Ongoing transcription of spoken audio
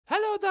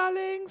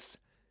darlings.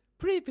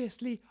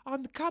 Previously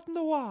on Cat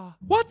Noir.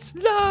 What's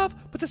love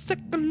but a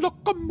second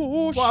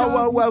locomotion?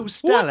 Whoa,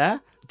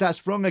 Stella.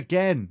 That's wrong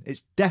again.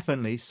 It's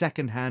definitely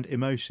second-hand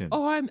emotion.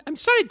 Oh, I'm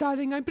sorry,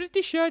 darling. I'm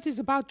pretty sure it is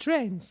about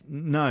trains.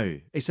 No,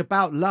 it's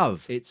about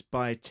love. It's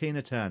by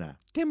Tina Turner.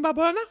 Timber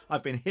burner?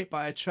 I've been hit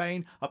by a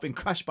train, I've been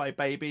crushed by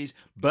babies,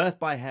 birthed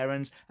by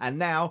herons, and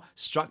now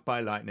struck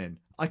by lightning.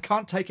 I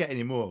can't take it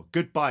anymore.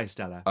 Goodbye,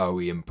 Stella. Oh,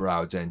 Ian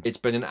Browden, it's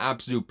been an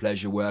absolute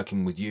pleasure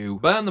working with you.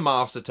 Burn the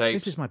master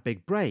tapes. This is my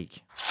big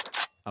break.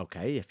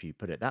 Okay, if you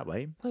put it that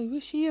way. I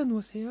wish Ian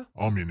was here.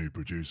 I'm your new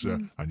producer,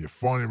 and you're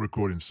finally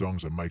recording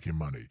songs and making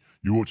money.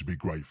 You ought to be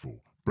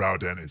grateful.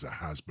 Browden is a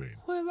has-been.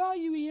 Where are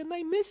you, Ian?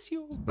 I miss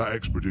you. That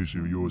ex-producer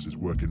of yours is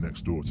working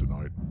next door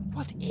tonight.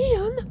 What,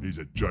 Ian? He's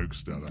a joke,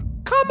 Stella.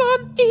 Come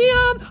on,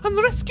 Ian, and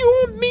rescue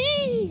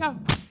me!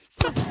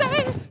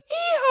 Say,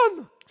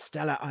 Ian!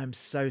 Stella, I'm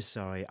so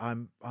sorry.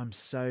 I'm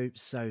so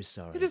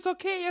sorry. It is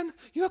okay, Ian.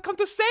 You have come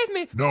to save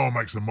me. No one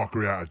makes a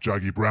mockery out of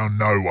Juggy Brown,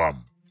 no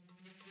one.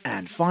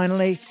 And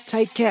finally,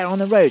 take care on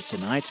the roads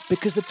tonight,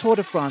 because the Tour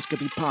de France could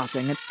be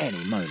passing at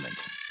any moment.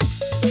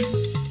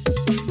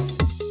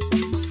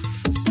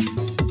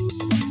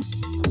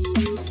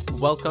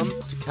 Welcome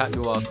to Cat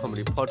Noir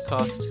Comedy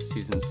Podcast,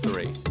 Season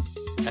 3,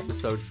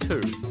 Episode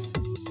 2.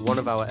 One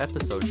of our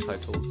episode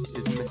titles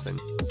is missing.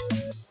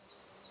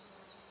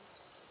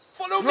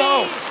 Follow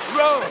me!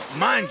 Row!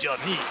 Mind your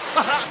knee!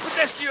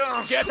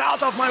 Pedestrian! Get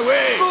out of my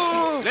way!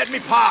 Move. Let me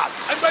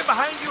pass! I'm right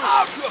behind you!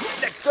 Out your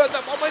neck further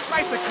on my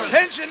bicycle!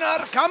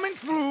 Pensioner coming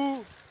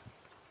through!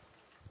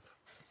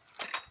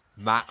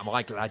 Matt, am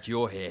I glad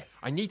you're here?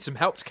 I need some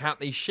help to count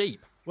these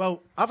sheep.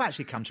 Well, I've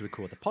actually come to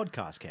record the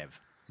podcast, Kev.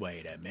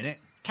 Wait a minute.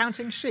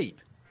 Counting sheep?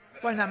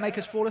 Won't that make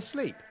us fall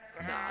asleep?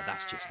 Nah,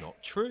 that's just not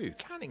true.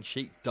 Counting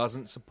sheep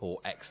doesn't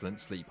support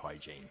excellent sleep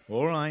hygiene.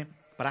 All right.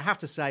 But I have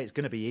to say it's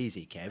going to be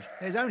easy, Kev.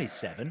 There's only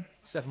 7.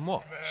 7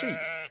 what? Sheep.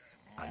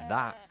 And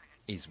that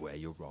is where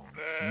you're wrong.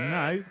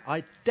 No,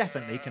 I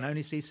definitely can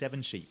only see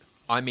 7 sheep.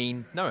 I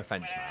mean, no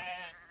offence, Matt,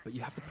 but you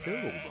have the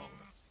plural wrong.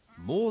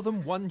 More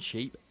than one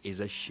sheep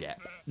is a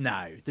Shep.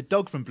 No, the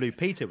dog from Blue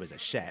Peter was a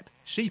Shep.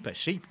 Sheep are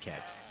sheep,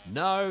 Kev.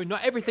 No,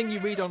 not everything you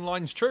read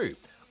online's true.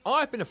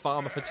 I've been a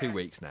farmer for 2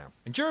 weeks now,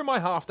 and during my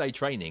half-day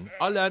training,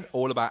 I learned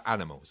all about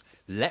animals.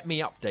 Let me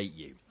update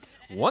you.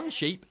 1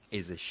 sheep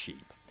is a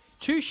sheep.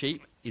 2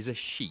 sheep is a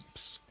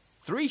sheeps.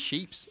 3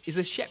 sheeps is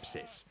a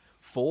shepsis.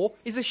 4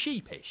 is a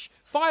sheepish.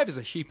 5 is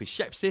a sheepish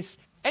shepsis.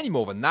 Any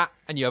more than that,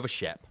 and you have a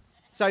shep.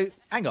 So,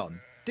 hang on.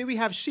 Do we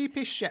have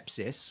sheepish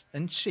shepsis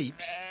and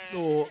sheeps,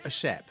 or a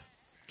shep?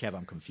 Kev,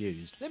 I'm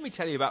confused. Let me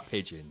tell you about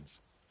pigeons.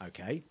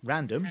 Okay,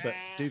 random, but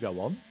do go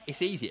on.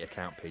 It's easy to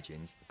count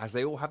pigeons, as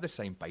they all have the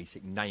same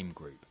basic name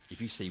group. If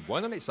you see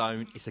 1 on its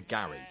own, it's a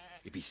Gary.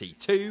 If you see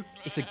 2,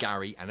 it's a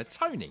Gary and a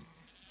Tony.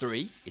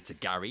 3, it's a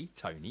Gary,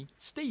 Tony,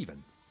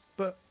 Stephen.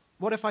 But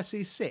what if I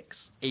see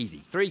 6?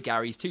 Easy. 3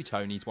 Garys, 2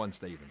 Tonys, 1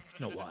 Stephen.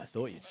 Not what I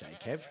thought you'd say,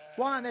 Kev.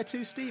 Why aren't there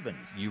 2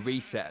 Stephens? You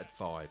reset at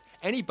 5.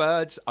 Any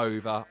birds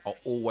over are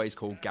always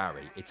called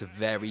Gary. It's a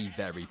very,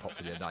 very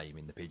popular name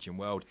in the pigeon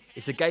world.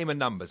 It's a game of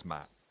numbers,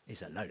 Matt.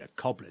 It's a load of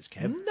cobblers,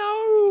 Kev.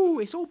 No,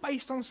 it's all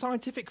based on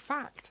scientific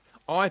fact.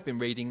 I've been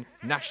reading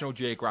National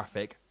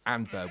Geographic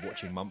and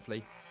Birdwatching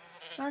Monthly.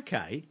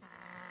 Okay.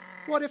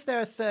 What if there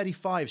are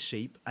 35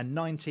 sheep and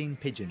 19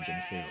 pigeons in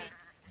the field?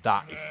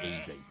 That is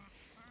easy.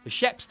 The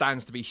Shep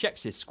stands to be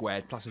Shepsis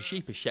squared plus a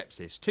sheep is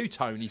Shepsis, 2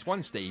 Tonys,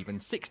 1 Stephen,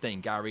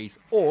 16 Garys,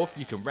 or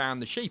you can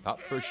round the sheep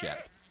up for a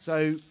Shep.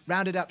 So,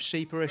 rounded up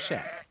sheep are a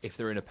Shep? If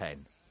they're in a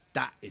pen.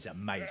 That is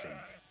amazing.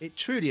 It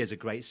truly is a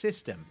great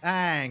system.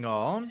 Hang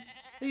on.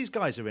 These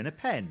guys are in a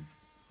pen.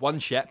 1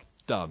 Shep,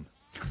 done.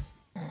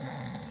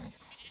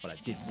 Well, I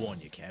did warn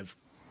you, Kev.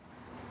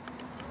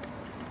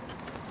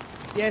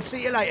 Yeah,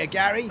 see you later,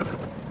 Gary.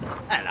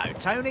 Hello,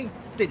 Tony.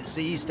 Didn't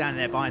see you standing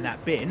there behind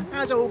that bin.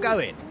 How's it all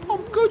going?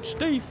 I'm good,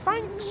 Steve,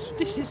 thanks.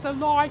 This is the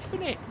life,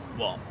 innit?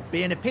 What,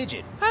 being a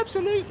pigeon?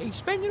 Absolutely.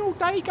 Spending all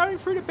day going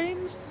through the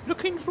bins,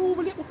 looking for all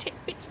the little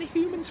tidbits the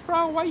humans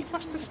throw away for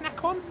us to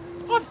snack on.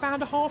 I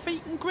found a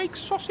half-eaten Greek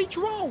sausage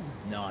roll.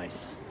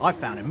 Nice. I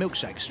found a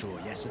milkshake straw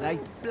yesterday.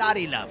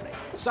 Bloody lovely.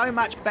 So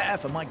much better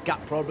for my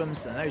gut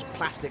problems than those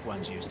plastic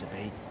ones used to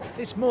be.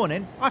 This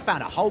morning, I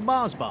found a whole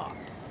Mars bar.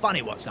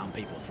 Funny what some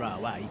people throw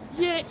away.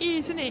 Yeah, it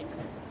is, isn't it?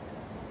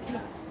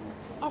 Look,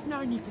 I've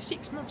known you for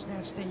 6 months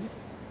now, Steve.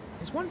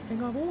 There's one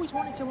thing I've always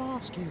wanted to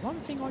ask you, one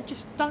thing I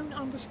just don't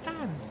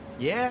understand.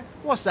 Yeah?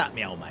 What's that,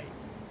 me old mate?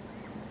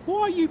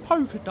 Why are you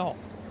polka dot?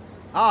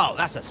 Oh,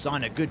 that's a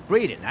sign of good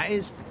breeding, that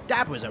is.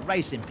 Dad was a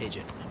racing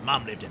pigeon, and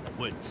Mum lived in the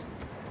woods.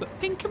 But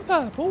pink and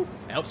purple?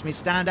 Helps me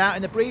stand out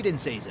in the breeding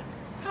season.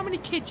 How many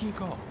kids you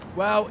got?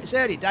 Well, it's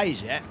early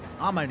days yet.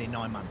 I'm only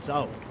 9 months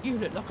old. You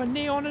look like a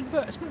neon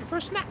advertisement for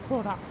a snack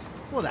product.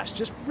 Well, that's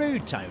just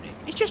rude, Tony.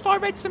 It's just I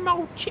read some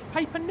old chip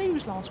paper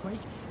news last week.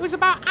 It was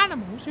about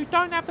animals who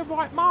don't have the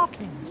right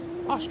markings,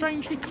 are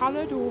strangely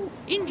coloured or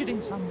injured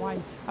in some way,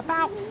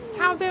 about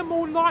how they're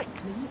more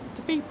likely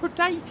to be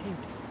predated.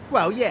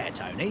 Well, yeah,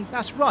 Tony,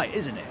 that's right,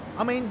 isn't it?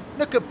 I mean,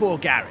 look at poor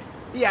Gary.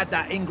 He had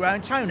that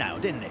ingrown toenail,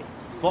 didn't he?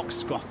 fox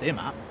squathed him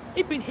up.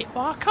 He'd been hit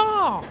by a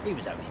car. He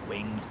was only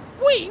winged.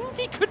 Winged?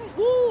 He couldn't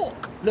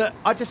walk. Look,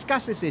 I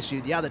discussed this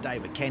issue the other day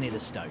with Kenny the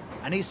Stoat,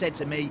 and he said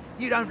to me,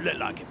 "You don't look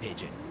like a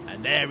pigeon."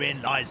 And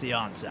therein lies the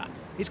answer.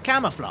 It's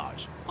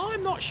camouflage.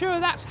 I'm not sure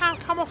that's how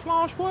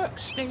camouflage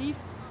works, Steve.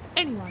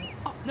 Anyway,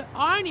 look,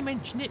 I only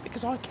mention it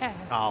because I care.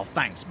 Oh,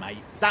 thanks, mate.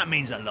 That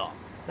means a lot.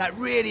 That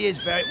really is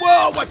very...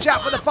 Whoa, watch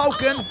out for the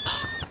falcon!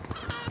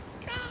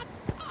 God,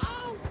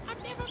 oh,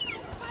 I've never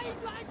felt pain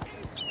like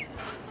this.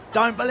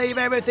 Don't believe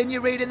everything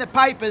you read in the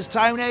papers,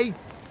 Tony.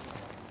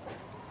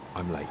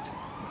 I'm late.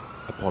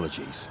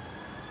 Apologies.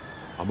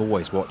 I'm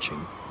always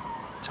watching.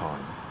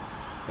 Time.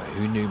 But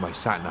who knew my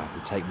sat-nav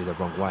would take me the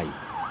wrong way?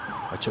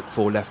 I took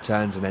 4 left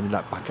turns and ended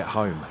up back at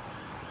home.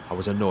 I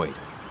was annoyed,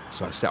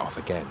 so I set off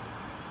again.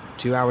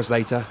 2 hours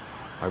later,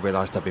 I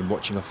realised I'd been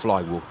watching a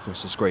fly walk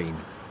across the screen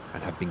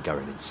and had been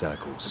going in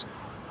circles.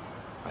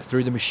 I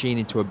threw the machine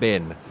into a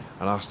bin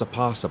and asked a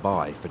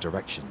passer-by for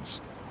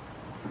directions.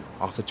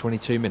 After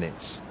 22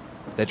 minutes,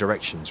 their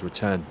directions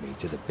returned me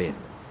to the bin.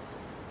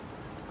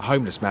 A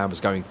homeless man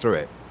was going through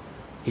it.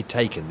 He'd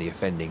taken the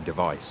offending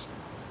device.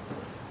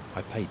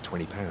 I paid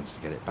 £20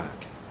 to get it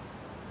back.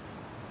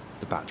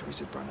 The batteries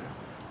had run out.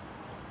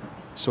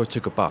 So I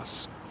took a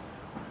bus.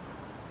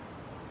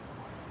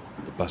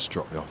 The bus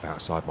dropped me off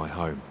outside my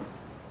home.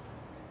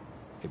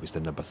 It was the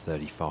number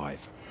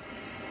 35.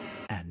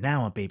 And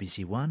now on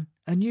BBC One,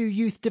 a new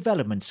youth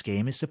development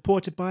scheme is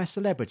supported by a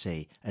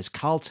celebrity as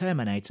Carl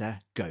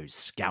Terminator goes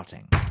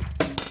scouting.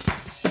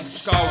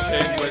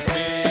 Scouting with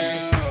me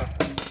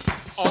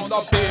on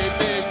the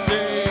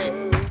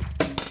BBC,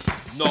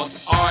 not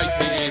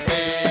ITV.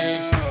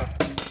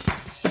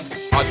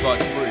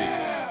 Advert free.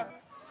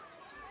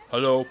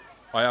 Hello,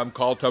 I am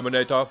Carl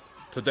Terminator.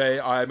 Today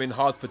I am in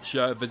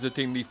Hertfordshire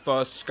visiting the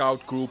 1st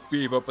Scout Group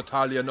Beaver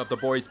Battalion of the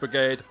Boys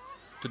Brigade.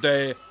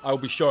 Today I will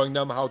be showing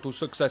them how to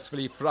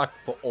successfully frack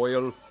for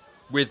oil.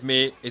 With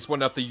me is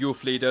one of the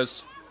youth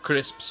leaders,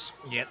 Crisps.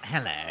 Yeah,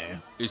 hello.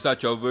 Is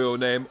that your real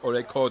name or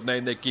a code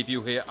name they give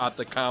you here at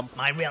the camp?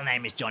 My real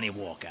name is Johnny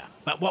Walker,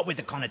 but what with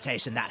the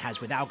connotation that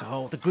has with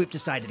alcohol, the group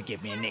decided to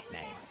give me a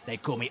nickname. They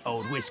call me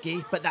Old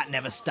Whiskey, but that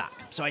never stuck,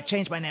 so I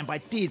changed my name by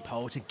deed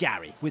poll to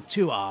Gary, with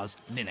 2 R's,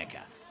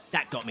 Lineker.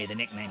 That got me the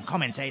nickname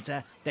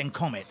Commentator, then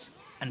Comet,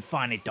 and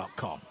finally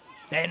 .com.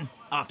 Then,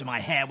 after my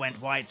hair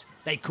went white,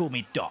 they called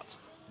me Dot,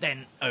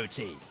 then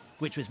OT,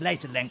 which was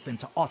later lengthened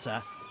to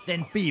Otter,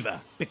 then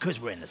Beaver, because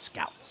we're in the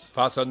Scouts.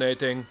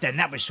 Fascinating. Then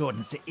that was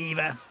shortened to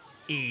Eva,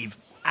 Eve,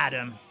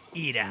 Adam,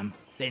 Edam,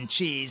 then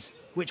Cheese,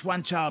 which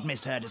one child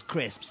misheard as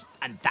Crisps,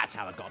 and that's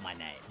how I got my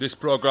name. This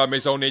program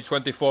is only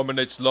 24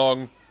 minutes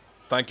long.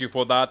 Thank you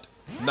for that.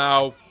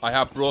 Now, I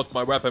have brought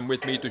my weapon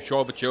with me to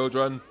show the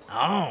children.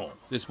 Oh.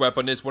 This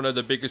weapon is one of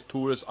the biggest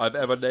tools I've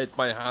ever laid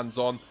my hands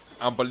on,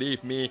 and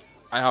believe me,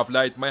 I have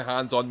laid my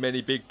hands on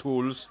many big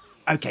tools.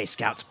 Okay,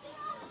 Scouts,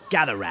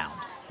 gather round.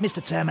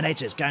 Mr.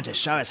 Terminator is going to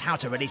show us how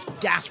to release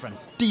gas from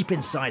deep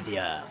inside the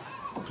Earth.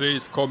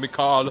 Please call me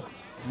Carl.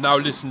 Now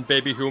listen,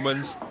 baby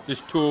humans.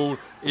 This tool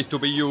is to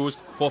be used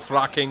for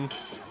fracking.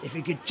 If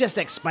you could just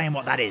explain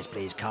what that is,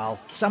 please, Carl.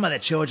 Some of the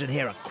children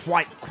here are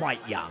quite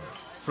young.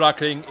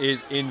 Fracking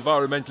is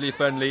environmentally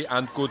friendly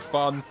and good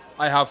fun.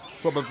 I have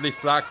probably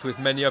fracked with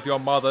many of your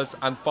mothers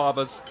and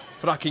fathers.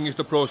 Fracking is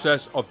the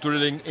process of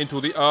drilling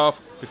into the earth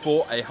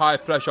before a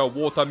high-pressure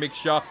water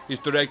mixture is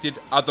directed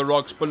at the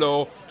rocks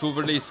below to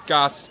release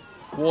gas.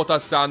 Water,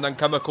 sand and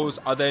chemicals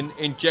are then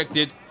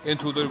injected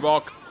into the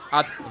rock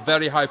at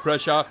very high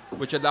pressure,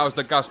 which allows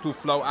the gas to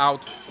flow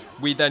out.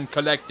 We then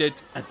collect it.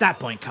 At that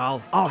point,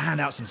 Carl, I'll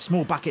hand out some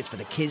small buckets for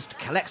the kids to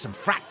collect some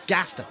frack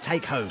gas to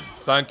take home.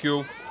 Thank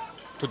you.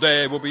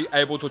 Today we'll be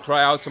able to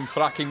try out some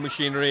fracking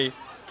machinery.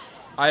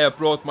 I have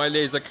brought my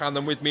laser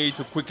cannon with me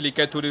to quickly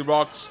get to the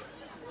rocks.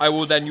 I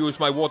will then use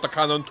my water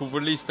cannon to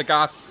release the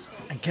gas.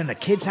 And can the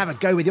kids have a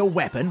go with your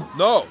weapon?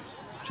 No.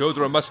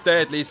 Children must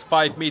stay at least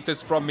 5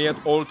 meters from me at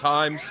all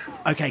times.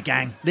 Okay,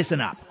 gang,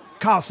 listen up.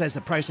 Carl says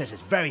the process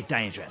is very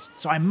dangerous,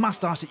 so I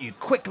must ask that you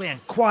quickly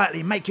and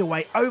quietly make your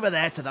way over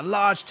there to the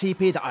large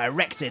teepee that I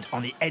erected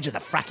on the edge of the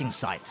fracking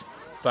site.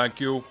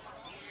 Thank you.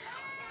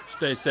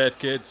 Stay safe,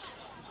 kids.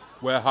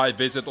 Wear high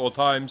vis at all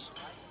times.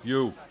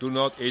 You do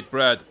not eat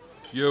bread.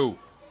 You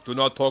do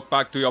not talk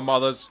back to your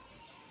mothers.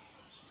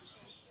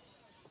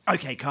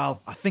 Okay,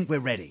 Carl, I think we're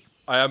ready.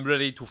 I am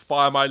ready to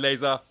fire my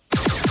laser.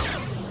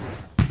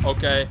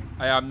 Okay,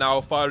 I am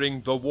now firing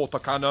the water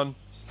cannon.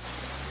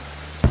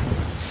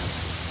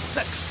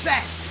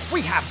 Success!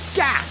 We have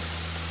gas!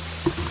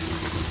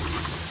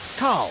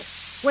 Carl,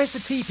 where's the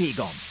teepee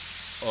gone?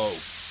 Oh,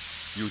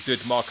 you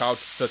did mark out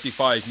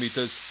 35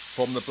 meters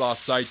from the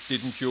blast site,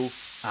 didn't you?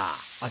 Ah,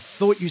 I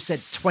thought you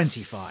said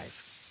 25.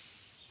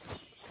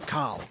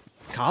 Carl,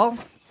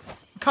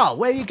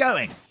 where are you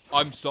going?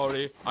 I'm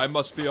sorry, I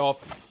must be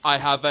off. I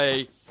have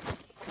a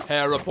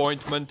hair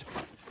appointment.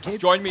 Kids?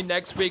 Join me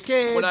next week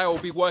Kids? when I will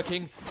be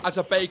working as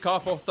a baker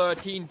for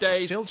 13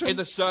 days Children? in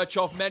the search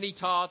of many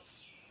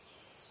tarts.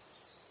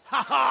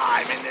 Ha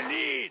ha! I'm in the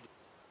lead.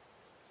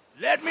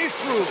 Let me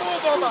through.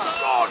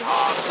 Roadhog.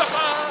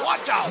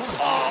 Watch out.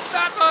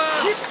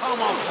 Keep calm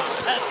on.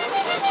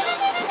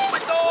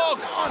 Dog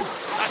on.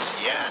 That's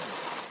the end.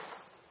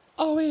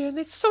 Oh, Ian,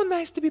 it's so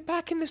nice to be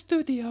back in the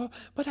studio,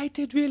 but I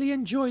did really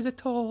enjoy the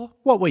tour.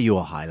 What were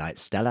your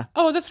highlights, Stella?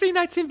 Oh, the 3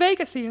 nights in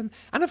Vegas, Ian.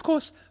 And of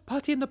course,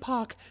 Party in the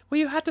Park, where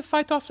you had to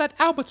fight off that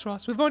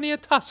albatross with only a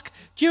tusk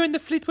during the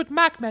Fleetwood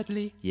Mac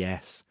medley.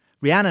 Yes.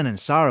 Rhiannon and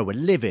Sarah were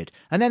livid,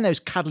 and then those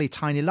cuddly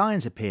tiny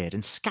lions appeared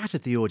and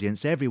scattered the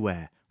audience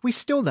everywhere. We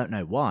still don't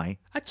know why.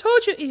 I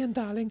told you, Ian,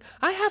 darling,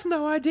 I have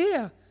no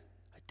idea.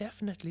 I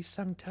definitely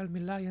sung Tell Me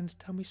Lions,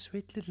 Tell Me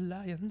Sweet Little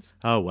Lions.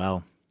 Oh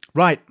well.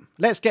 Right,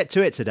 let's get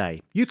to it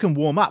today. You can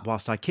warm up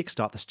whilst I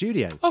kickstart the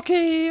studio.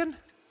 Okay, Ian.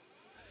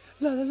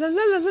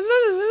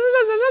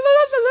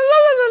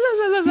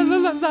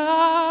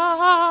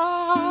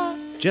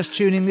 Just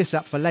tuning this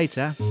up for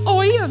later.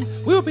 Oh, Ian,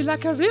 we'll be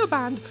like a real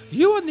band.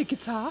 You on the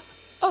guitar.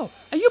 Oh,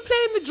 are you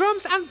playing the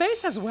drums and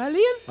bass as well,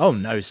 Ian? Oh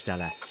no,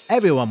 Stella.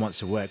 Everyone wants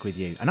to work with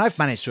you, and I've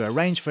managed to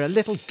arrange for a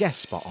little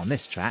guest spot on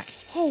this track.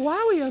 Oh,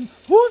 wow, Ian.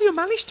 Who have you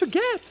managed to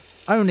get?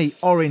 Only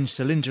orange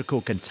cylindrical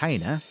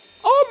container.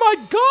 Oh, my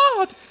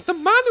God! The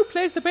man who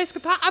plays the bass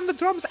guitar and the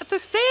drums at the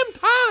same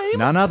time!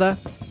 None other.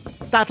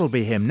 That'll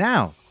be him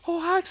now. Oh,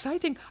 how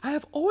exciting. I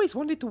have always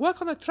wanted to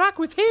work on a track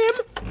with him.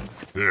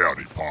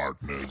 Howdy,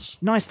 partners.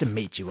 Nice to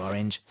meet you,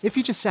 Orange. If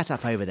you just set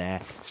up over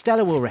there,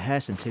 Stella will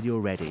rehearse until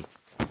you're ready.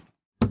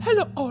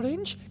 Hello,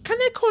 Orange. Can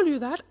I call you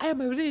that? I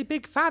am a really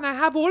big fan. I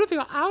have all of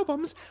your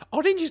albums.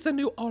 Orange is the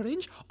New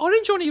Orange.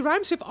 Orange only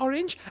rhymes with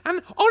orange.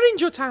 And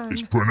Orangutan.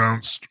 It's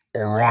pronounced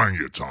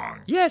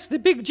orangutan. Yes, the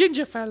big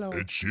ginger fellow.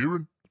 Ed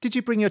Sheeran? Did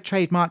you bring your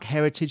trademark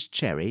heritage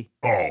cherry?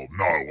 Oh,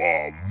 no,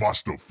 I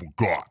must have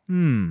forgot.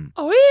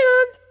 Oh,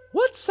 Ian,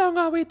 what song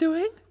are we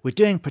doing? We're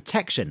doing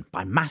Protection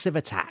by Massive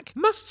Attack.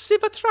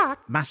 Must-sive a track.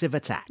 Massive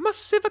Attack.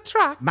 Must-sive a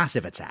track.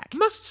 Massive Attack.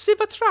 Must-sive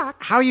a track.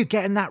 How are you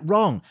getting that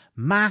wrong?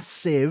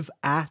 Massive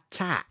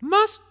Attack.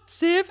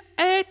 Must-sive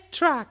a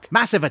track.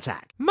 Massive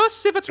Attack.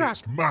 Must-sive a track.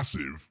 It's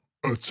massive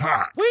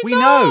attack. We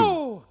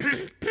know.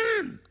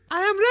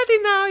 I am ready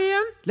now,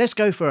 Ian. Let's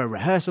go for a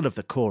rehearsal of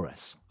the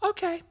chorus.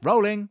 Okay.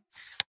 Rolling.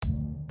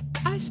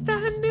 I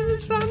stand in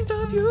front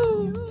of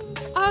you.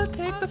 I'll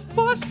take the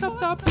force of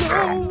the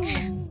blow.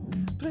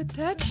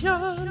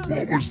 Protection.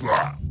 What was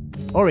that?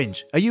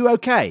 Orange, are you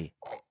okay?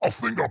 I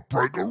think I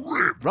broke a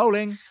rib.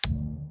 Rolling.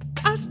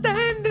 I'll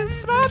stand in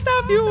front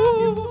of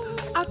you.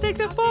 I'll take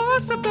the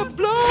force of the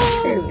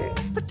blow.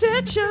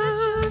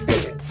 Protection.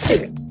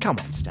 Come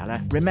on,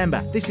 Stella.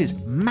 Remember, this is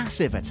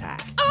Massive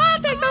Attack.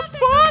 I'll take the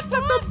force of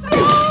the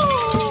blow.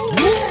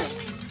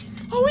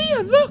 Oh,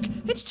 Ian, look.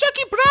 It's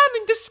Juggy Brown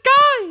in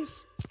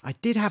disguise. I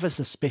did have a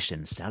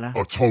suspicion, Stella.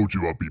 I told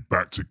you I'd be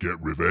back to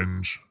get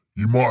revenge.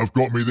 You might have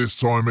got me this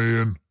time,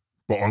 Ian,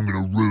 but I'm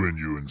going to ruin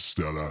you and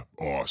Stella.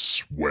 I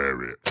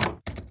swear it.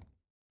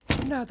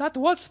 Now, that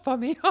was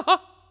funny.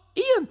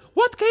 Ian,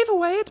 what gave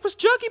away it was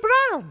Juggy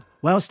Brown.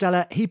 Well,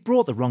 Stella, he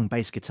brought the wrong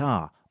bass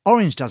guitar.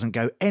 Orange doesn't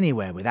go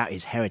anywhere without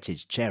his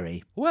heritage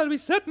cherry. Well, we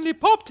certainly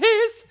popped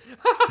his.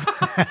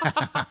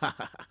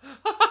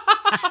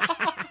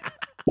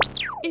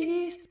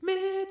 East,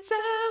 Mid,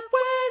 South,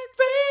 West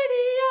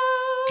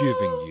Radio.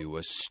 Giving you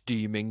a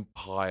steaming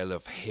pile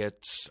of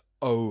hits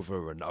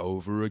over and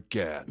over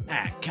again.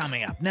 And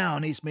coming up now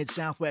on East Mid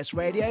Southwest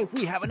Radio,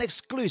 we have an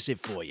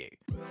exclusive for you.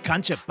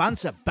 Cunch of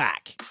Bunts are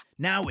back,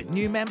 now with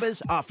new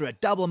members after a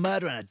double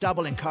murder and a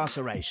double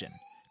incarceration.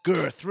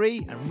 Guru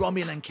 3 and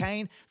Romulan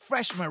Kane,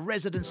 fresh from a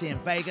residency in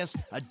Vegas,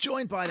 are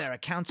joined by their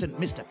accountant,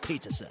 Mr.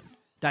 Peterson.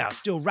 They are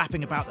still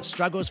rapping about the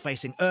struggles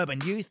facing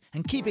urban youth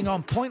and keeping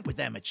on point with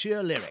their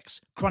mature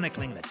lyrics,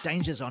 chronicling the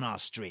dangers on our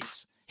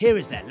streets. Here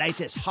is their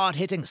latest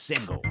hard-hitting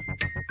single.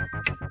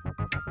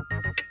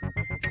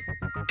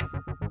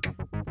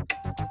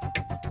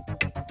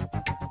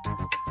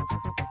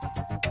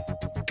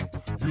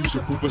 Use a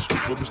boober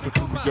scooper, Mr.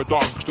 Cooper, your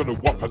dog's done a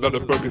whopper, then a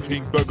Burger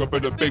King burger,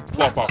 been a big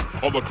plopper.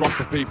 All across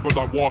the paper,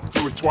 I walked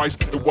through it twice.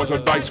 It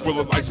wasn't nice, full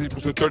of lice, it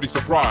was a dirty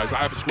surprise. I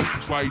have a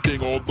squishy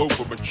sliding all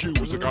over my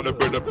shoes. I got a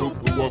bit of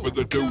poo-poo over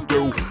the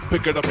doo-doo.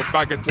 Picking up a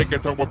bag and take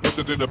it home and put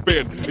it in a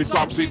bin. It's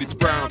obscene, it's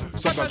brown,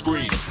 sometimes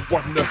green.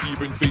 What on earth you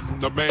been feeding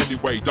them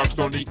anyway? Dogs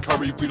don't eat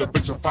curry, we don't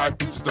bitch 5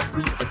 pieces of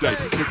fruit a day.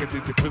 Take it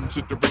into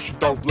consideration,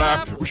 don't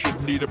laugh. We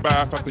shouldn't need a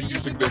bath after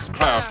using this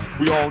class.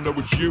 We all know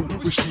it's you,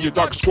 we see your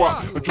dog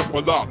squat and drop a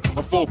lot.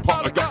 A full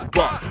pot, I got the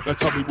butt. Now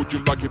tell me, would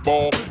you like it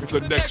more? If the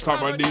next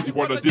time I needed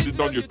one, I did it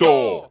on your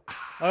door.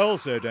 I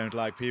also don't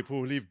like people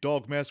who leave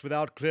dog mess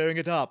without clearing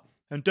it up.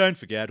 And don't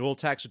forget, all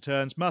tax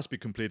returns must be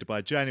completed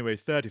by January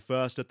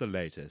 31st at the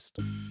latest.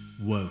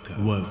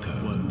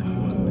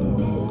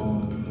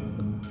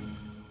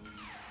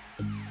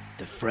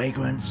 The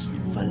fragrance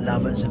for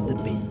lovers of the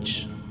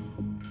beach.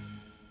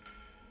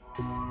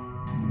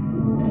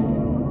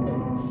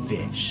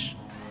 Fish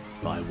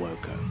by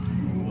Woko.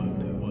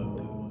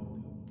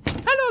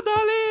 Hello,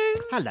 darling.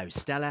 Hello,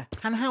 Stella.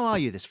 And how are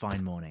you this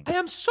fine morning? I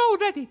am so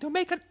ready to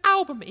make an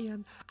album,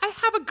 Ian. I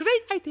have a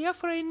great idea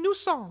for a new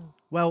song.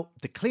 Well,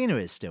 the cleaner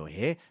is still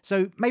here,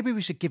 so maybe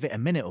we should give it a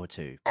minute or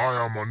two.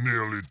 I am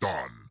nearly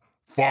done.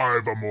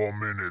 5 more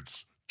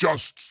minutes.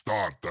 Just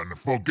start and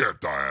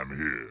forget I am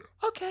here.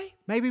 Okay.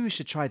 Maybe we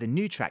should try the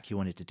new track you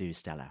wanted to do,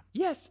 Stella.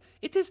 Yes,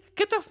 it is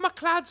Get Off My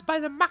Clouds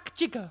by the Mac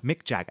Jigger.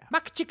 Mick Jagger.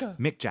 Mac Jigger.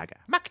 Mick Jagger.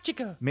 Mac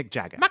Jigger. Mick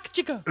Jagger. Mac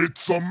Jigger.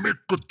 It's a Mick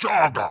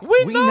Jagger.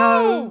 We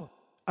know!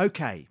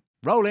 Okay,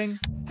 rolling.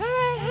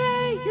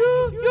 Hey,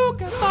 you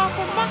get off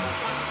of my...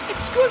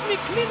 Excuse me,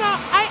 cleaner,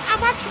 I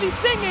am actually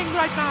singing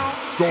right now.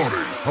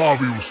 Sorry,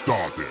 have you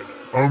started?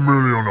 A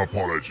million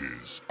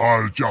apologies.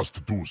 I'll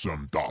just do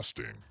some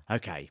dusting.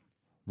 Okay,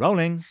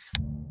 rolling.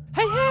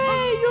 Hey,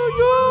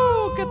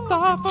 you get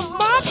off of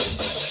my...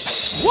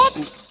 What?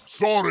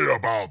 Sorry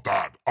about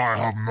that. I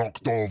have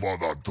knocked over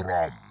the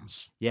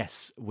drums.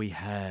 Yes, we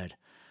heard.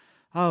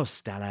 Oh,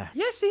 Stella.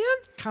 Yes, Ian?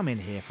 Come in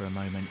here for a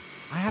moment.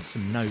 I have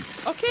some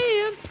notes. Okay,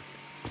 Ian.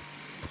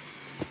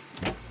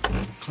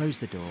 Close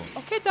the door.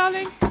 Okay,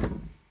 darling.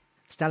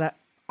 Stella,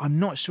 I'm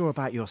not sure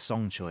about your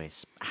song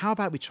choice. How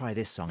about we try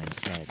this song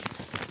instead?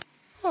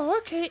 Oh,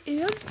 okay,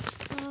 Ian.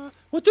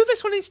 We'll do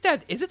this one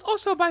instead. Is it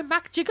also by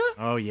Mac Jigger?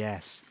 Oh,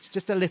 yes. It's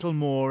just a little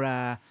more,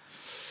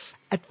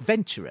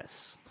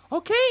 adventurous.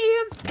 Okay,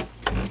 Ian.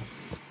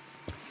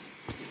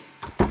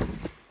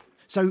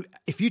 So,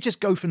 if you just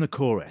go from the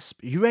chorus.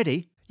 You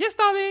ready? Yes,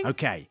 darling.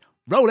 Okay.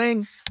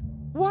 Rolling.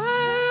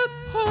 Wild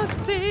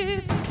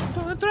horses,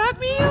 don't drag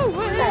me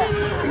away.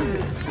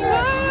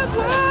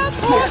 Wild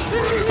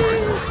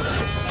horses.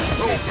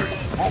 Help me!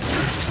 I've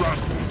been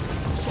trampled.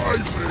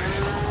 Save me!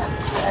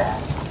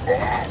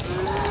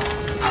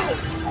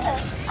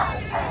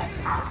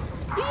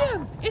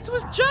 Ian, it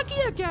was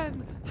Juggy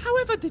again.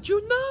 However, did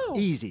you know?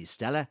 Easy,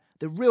 Stella.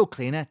 The real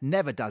cleaner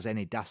never does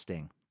any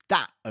dusting.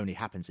 That only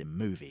happens in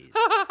movies.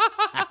 I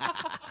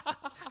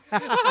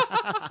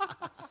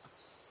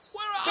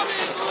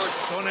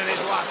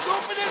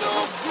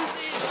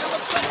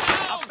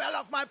fell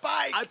off my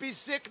bike. I'll be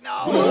sick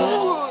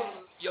now.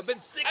 You've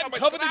been sick I'm on my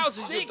covered in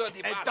trousers, sick. you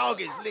dirty A bastard.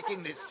 dog is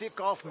licking the sick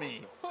off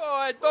me.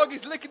 Oh, a dog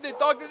is licking the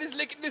dog that is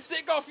licking the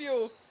sick off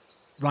you.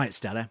 Right,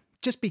 Stella.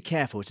 Just be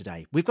careful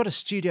today. We've got a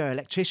studio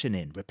electrician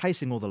in,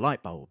 replacing all the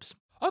light bulbs.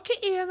 Okay,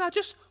 Ian, I'll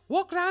just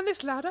walk round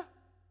this ladder.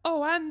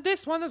 Oh, and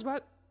this one as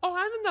well. Oh,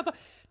 and another.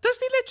 Does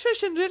the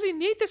electrician really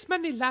need this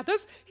many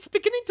ladders? It's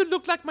beginning to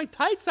look like my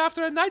tights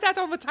after a night out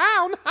on the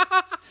town.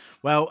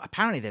 Well,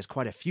 apparently there's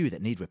quite a few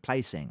that need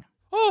replacing.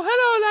 Oh,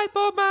 hello, light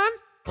bulb man.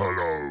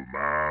 Hello,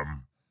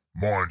 ma'am.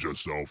 Mind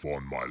yourself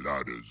on my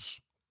ladders.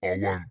 I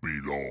won't be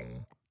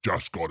long.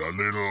 Just got a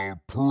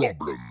little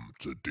problem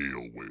to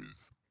deal with.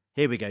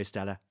 Here we go,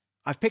 Stella.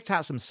 I've picked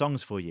out some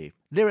songs for you.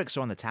 Lyrics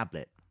are on the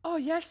tablet. Oh,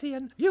 yes,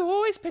 Ian. You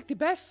always pick the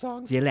best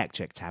songs. The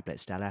electric tablet,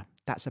 Stella.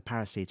 That's a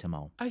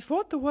paracetamol. I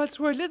thought the words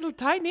were a little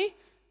tiny.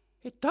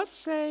 It does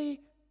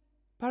say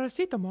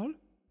paracetamol.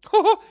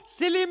 Oh,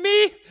 silly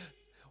me.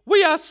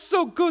 We are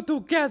so good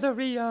together,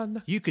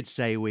 Ian. You could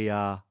say we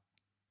are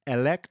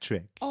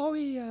electric. Oh,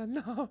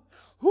 Ian.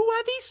 Who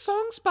are these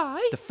songs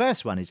by? The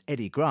first one is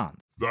Eddie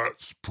Grant.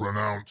 That's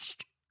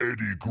pronounced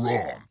Eddie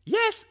Grant.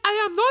 Yes, I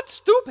am not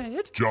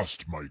stupid.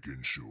 Just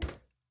making sure.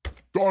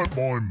 Don't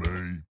mind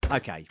me.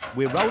 Okay,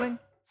 we're rolling.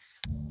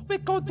 We're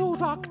going to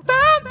rock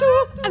down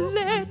to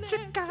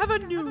Electric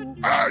Avenue.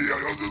 Then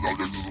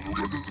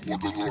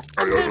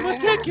we'll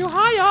take you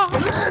higher.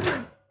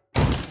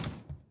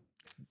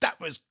 That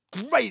was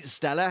great,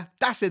 Stella.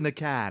 That's in the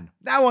can.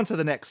 Now on to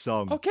the next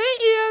song. Okay,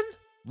 Ian.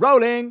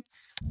 Rolling.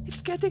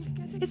 It's getting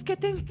kind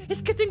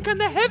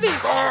of heavy.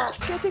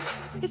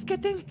 It's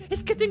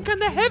getting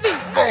kind of heavy.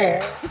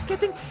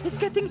 It's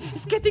getting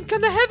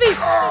kind of heavy.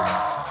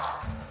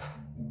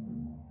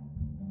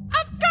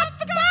 I've got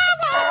the power.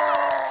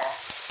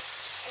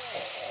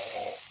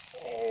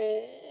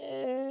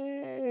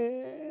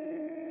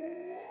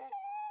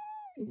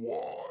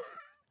 Why?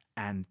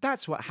 And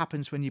that's what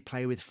happens when you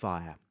play with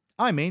fire.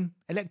 I mean,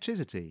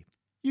 electricity.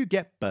 You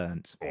get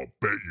burnt. I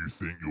bet you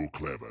think you're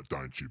clever,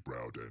 don't you,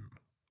 Browden?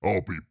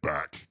 I'll be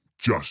back.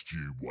 Just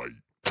you wait.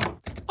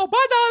 Oh,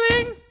 bye,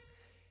 darling.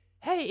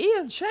 Hey,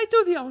 Ian, should I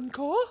do the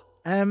encore?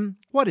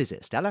 What is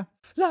it, Stella?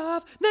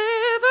 Love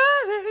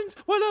never ends.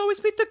 We'll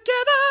always be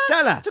together.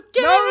 Stella,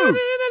 Together no! in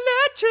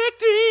electric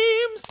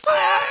dreams.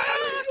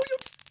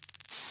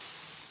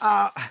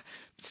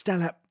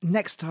 Stella,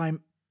 next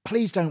time,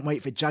 please don't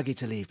wait for Juggy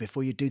to leave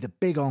before you do the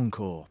big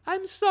encore.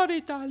 I'm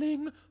sorry,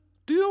 darling.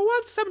 Do you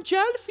want some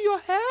gel for your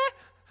hair?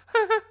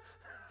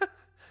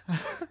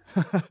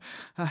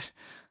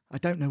 I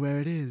don't know where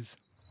it is.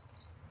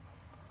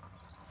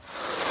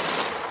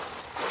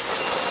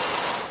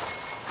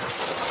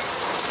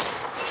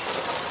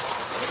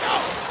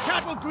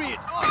 Cattle grid.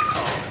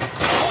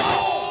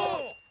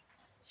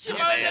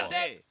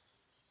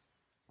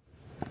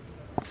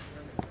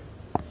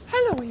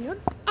 Hello, Ian.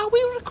 Are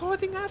we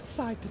recording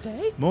outside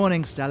today?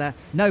 Morning, Stella.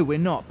 No, we're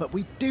not, but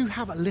we do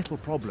have a little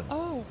problem.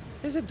 Oh,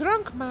 there's a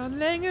drunk man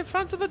laying in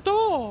front of the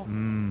door.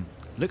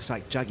 Looks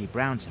like Juggy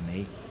Brown to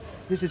me.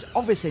 This is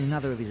obviously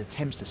another of his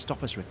attempts to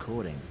stop us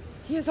recording.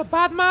 He is a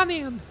bad man,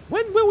 Ian.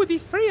 When will we be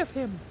free of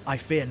him? I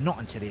fear not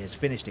until he has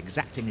finished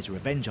exacting his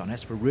revenge on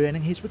us for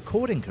ruining his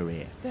recording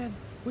career. Then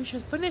we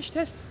should finish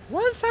this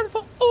once and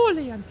for all,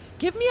 Ian.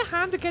 Give me a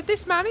hand to get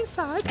this man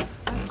inside.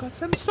 I've got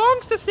some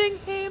songs to sing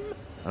him.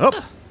 Up!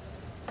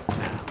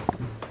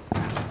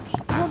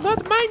 You're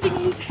not minding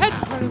his head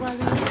very well,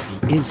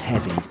 Ian. He is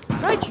heavy.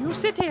 Right, you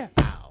sit here.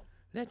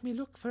 Let me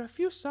look for a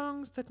few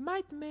songs that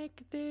might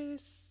make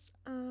this,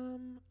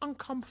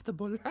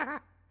 uncomfortable.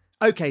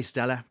 Okay,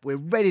 Stella, we're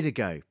ready to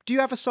go. Do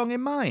you have a song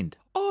in mind?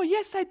 Oh,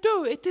 yes, I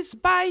do. It is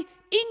by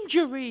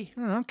Injury.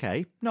 Oh,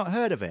 okay, not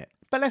heard of it.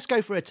 But let's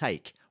go for a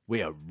take.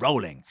 We are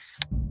rolling.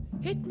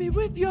 Hit me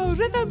with your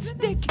rhythm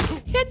stick.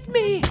 Hit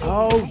me.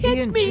 Oh, hit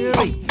Ian me.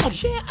 Jury.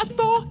 Share a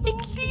door, ik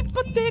liep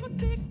a dick.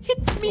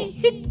 Hit me,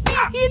 hit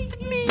me,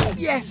 hit me.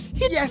 Yes,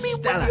 Hit yes, me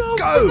Stella, with your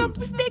go.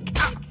 rhythm stick.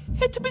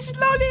 Hit me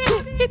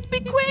slowly. Hit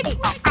me quick.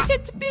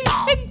 Hit me,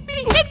 hit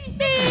me, hit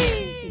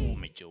me.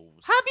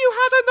 Have you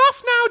had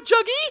enough now,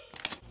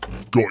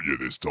 Juggy? Got you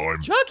this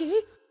time. Juggy?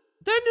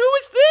 Then who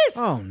is this?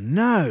 Oh,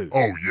 no.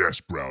 Oh yes,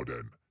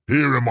 Browden.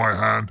 Here in my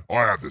hand,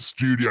 I have the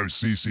studio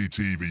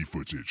CCTV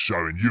footage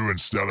showing you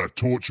and Stella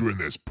torturing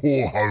this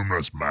poor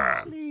homeless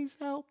man. Please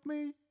help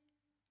me.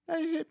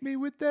 They hit me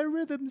with their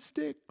rhythm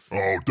sticks.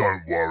 Oh,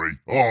 don't worry.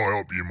 I'll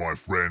help you, my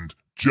friend,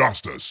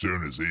 just as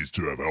soon as these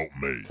two have helped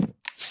me.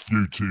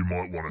 You two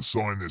might want to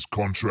sign this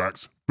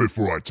contract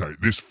before I take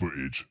this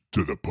footage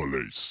to the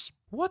police.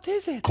 What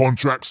is it?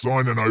 Contract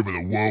signing over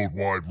the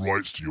worldwide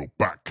rights to your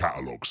back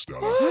catalogue,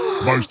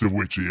 Stella, most of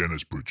which Ian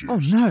has produced. Oh,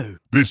 no.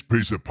 This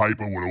piece of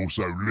paper will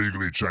also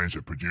legally change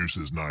the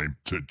producer's name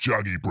to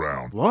Juggy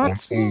Brown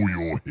What? on all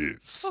your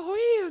hits.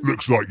 Oh, Ian.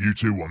 Looks like you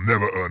two will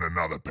never earn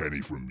another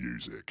penny from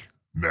music.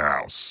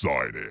 Now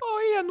sign it.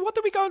 Oh, Ian, what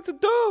are we going to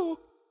do?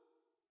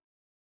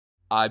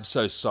 I'm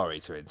so sorry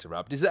to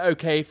interrupt. Is it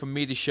okay for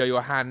me to show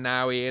your hand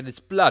now, Ian?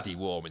 It's bloody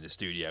warm in the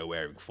studio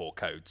wearing 4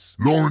 coats.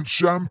 Lawrence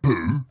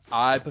Shampoo?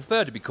 I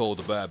prefer to be called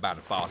the Birdman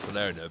of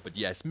Barcelona, but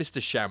yes,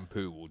 Mr.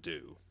 Shampoo will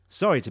do.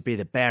 Sorry to be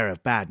the bearer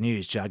of bad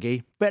news,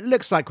 Juggy, but it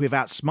looks like we've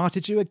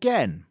outsmarted you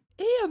again.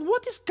 Ian,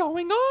 what is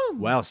going on?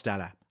 Well,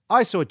 Stella,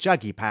 I saw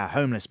Juggy pay a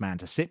homeless man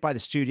to sit by the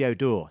studio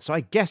door, so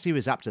I guessed he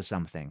was up to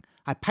something.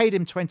 I paid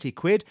him 20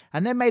 quid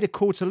and then made a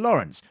call to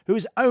Lawrence, who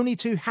was only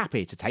too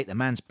happy to take the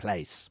man's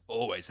place.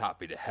 Always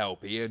happy to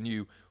help, Ian.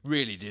 You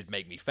really did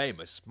make me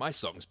famous. My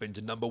song's been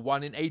to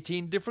 #1 in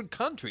 18 different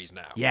countries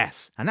now.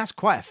 Yes, and that's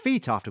quite a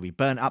feat after we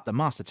burnt up the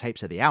master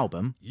tapes of the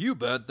album. You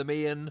burnt them,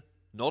 Ian,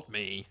 not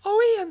me.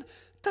 Oh, Ian,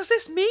 does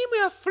this mean we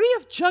are free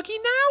of Juggy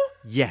now?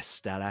 Yes,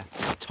 Stella.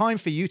 Time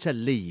for you to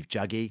leave,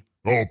 Juggy.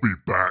 I'll be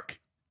back.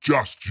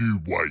 Just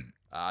you wait.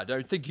 I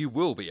don't think you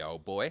will be,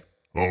 old boy.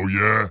 Oh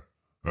yeah?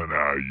 And how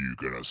are you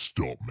gonna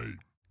stop me?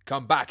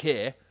 Come back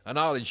here, and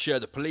I'll ensure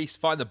the police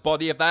find the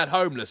body of that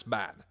homeless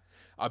man.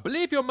 I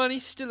believe your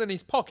money's still in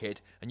his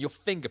pocket and your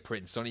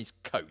fingerprints on his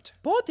coat.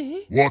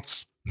 Body?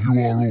 What? You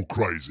are all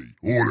crazy,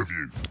 all of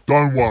you.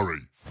 Don't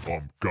worry,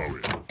 I'm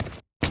going.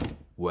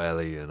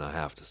 Well, Ian, I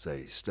have to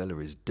say, Stella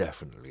is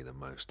definitely the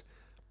most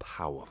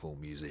powerful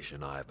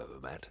musician I've ever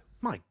met.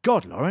 My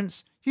God,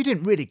 Lawrence, you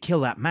didn't really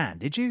kill that man,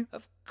 did you?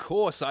 Of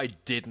course I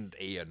didn't,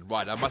 Ian.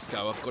 Right, I must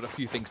go. I've got a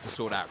few things to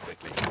sort out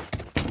quickly.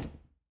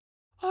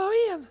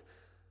 Oh, Ian,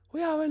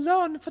 we are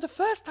alone for the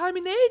first time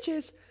in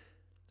ages.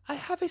 I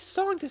have a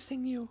song to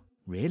sing you.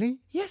 Really?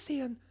 Yes,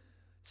 Ian.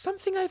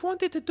 Something I've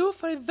wanted to do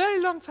for a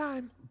very long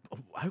time.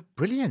 Oh,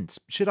 brilliant.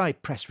 Should I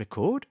press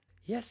record?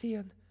 Yes,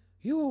 Ian.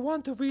 You will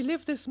want to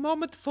relive this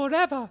moment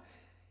forever.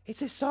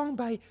 It's a song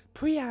by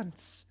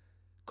Priance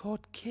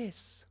called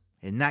Kiss.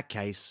 In that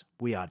case,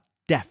 we are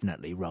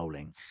definitely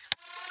rolling.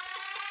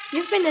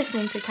 You've been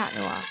listening to Cat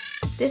Noir.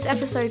 This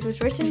episode was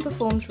written,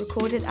 performed,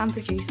 recorded and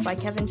produced by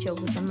Kevin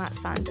Chilvers and Matt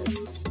Sanders.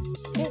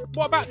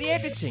 What about the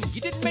editing?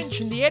 You didn't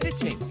mention the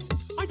editing.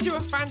 I do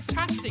a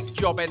fantastic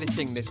job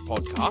editing this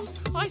podcast.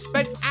 I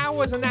spent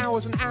hours and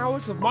hours and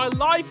hours of my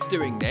life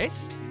doing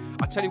this.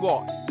 I tell you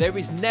what, there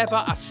is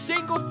never a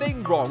single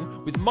thing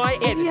wrong with my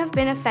If edit. you have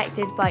been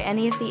affected by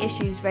any of the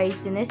issues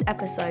raised in this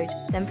episode,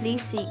 then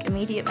please seek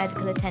immediate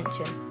medical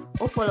attention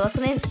or follow us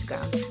on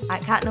Instagram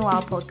at Cat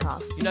Noir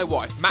Podcast. You know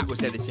what, if Matt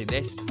was editing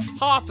this,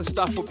 half the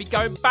stuff would be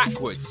going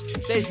backwards.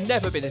 There's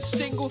never been a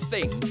single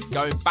thing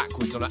going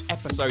backwards on an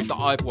episode that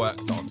I've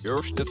worked on.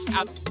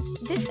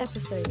 This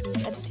episode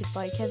was edited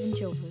by Kevin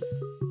Chilvers.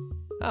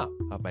 Oh,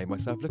 I've made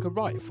myself look a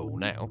right fool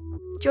now.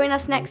 Join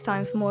us next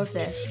time for more of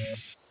this.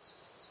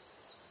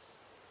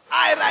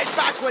 I ride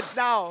backwards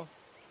now.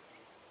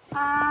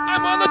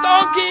 I'm on the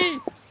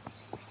donkey!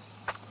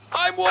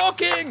 I'm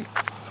walking!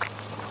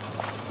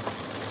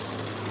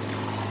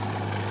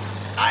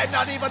 I'm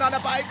not even on a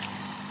bike.